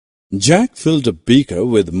Jack filled a beaker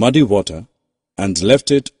with muddy water and left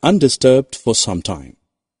it undisturbed for some time.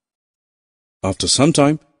 After some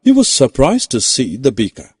time, he was surprised to see the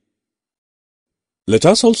beaker. Let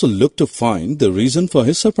us also look to find the reason for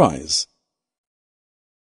his surprise.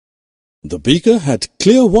 The beaker had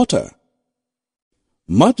clear water.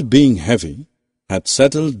 Mud, being heavy, had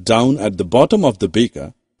settled down at the bottom of the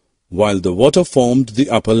beaker, while the water formed the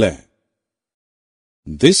upper layer.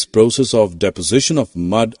 This process of deposition of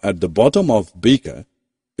mud at the bottom of beaker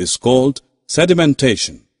is called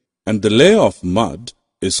sedimentation, and the layer of mud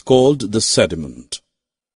is called the sediment.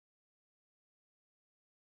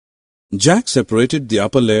 Jack separated the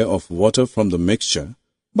upper layer of water from the mixture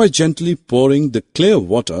by gently pouring the clear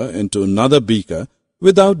water into another beaker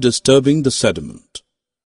without disturbing the sediment.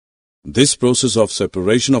 This process of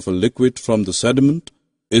separation of a liquid from the sediment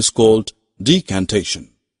is called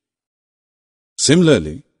decantation.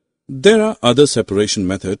 Similarly, there are other separation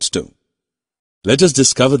methods too. Let us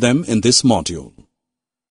discover them in this module.